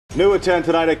New at 10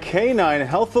 tonight, a canine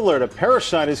health alert. A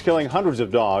parasite is killing hundreds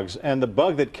of dogs, and the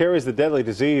bug that carries the deadly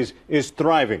disease is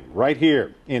thriving right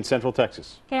here in Central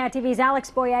Texas. KITV's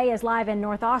Alex Boyer is live in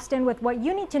North Austin with what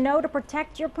you need to know to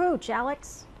protect your pooch.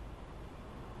 Alex?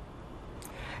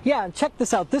 Yeah, check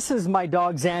this out. This is my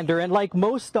dog Xander, and like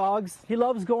most dogs, he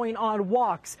loves going on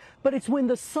walks. But it's when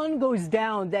the sun goes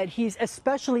down that he's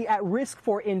especially at risk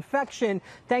for infection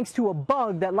thanks to a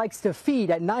bug that likes to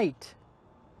feed at night.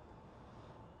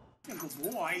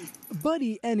 Good boy.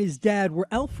 Buddy and his dad were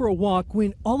out for a walk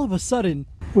when all of a sudden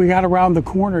We got around the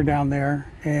corner down there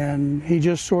and he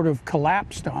just sort of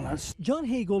collapsed on us. John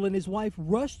Hagel and his wife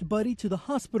rushed Buddy to the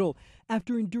hospital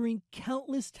after enduring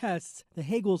countless tests. The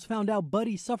Hagels found out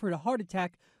Buddy suffered a heart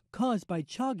attack caused by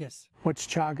Chagas. What's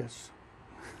Chagas?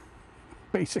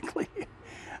 Basically.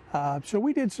 So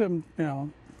we did some,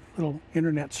 little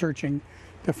internet searching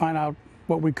to find out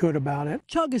what we could about it.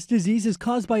 Chagas disease is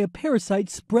caused by a parasite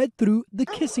spread through the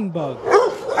kissing bug.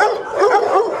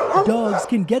 Dogs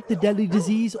can get the deadly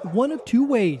disease one of two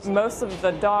ways. Most of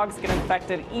the dogs get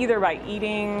infected either by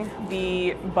eating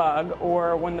the bug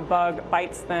or when the bug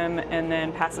bites them and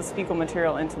then passes fecal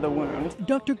material into the wound.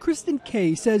 Dr. Kristen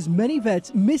Kay says many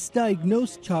vets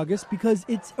misdiagnose Chagas because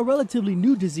it's a relatively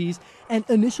new disease and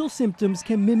initial symptoms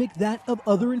can mimic that of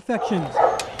other infections.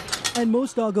 And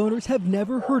most dog owners have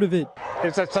never heard of it.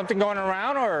 Is that something going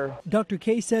around, or? Dr.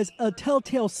 Kay says a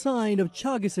telltale sign of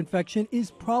Chagas infection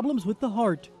is problems with the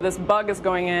heart. This bug is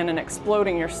going in and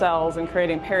exploding your cells and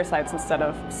creating parasites instead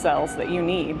of cells that you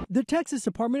need. The Texas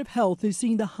Department of Health is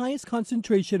seeing the highest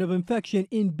concentration of infection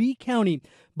in B County,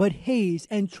 but Hays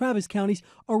and Travis counties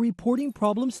are reporting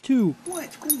problems too.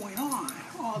 What's going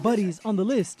on? Buddy's on the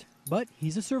list, but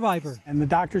he's a survivor. And the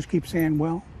doctors keep saying,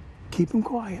 well, keep him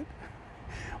quiet.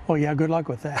 Well, yeah, good luck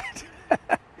with that.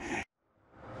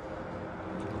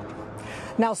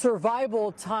 Now,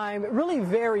 survival time really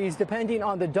varies depending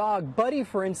on the dog. Buddy,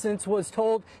 for instance, was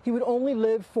told he would only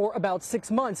live for about 6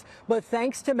 months. But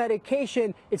thanks to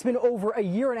medication, it's been over a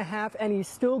year and a half, and he's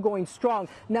still going strong.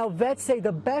 Now, vets say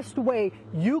the best way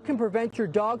you can prevent your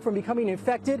dog from becoming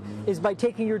infected is by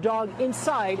taking your dog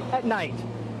inside at night.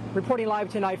 Reporting live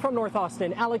tonight from North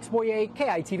Austin, Alex Boyer,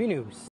 KITV News.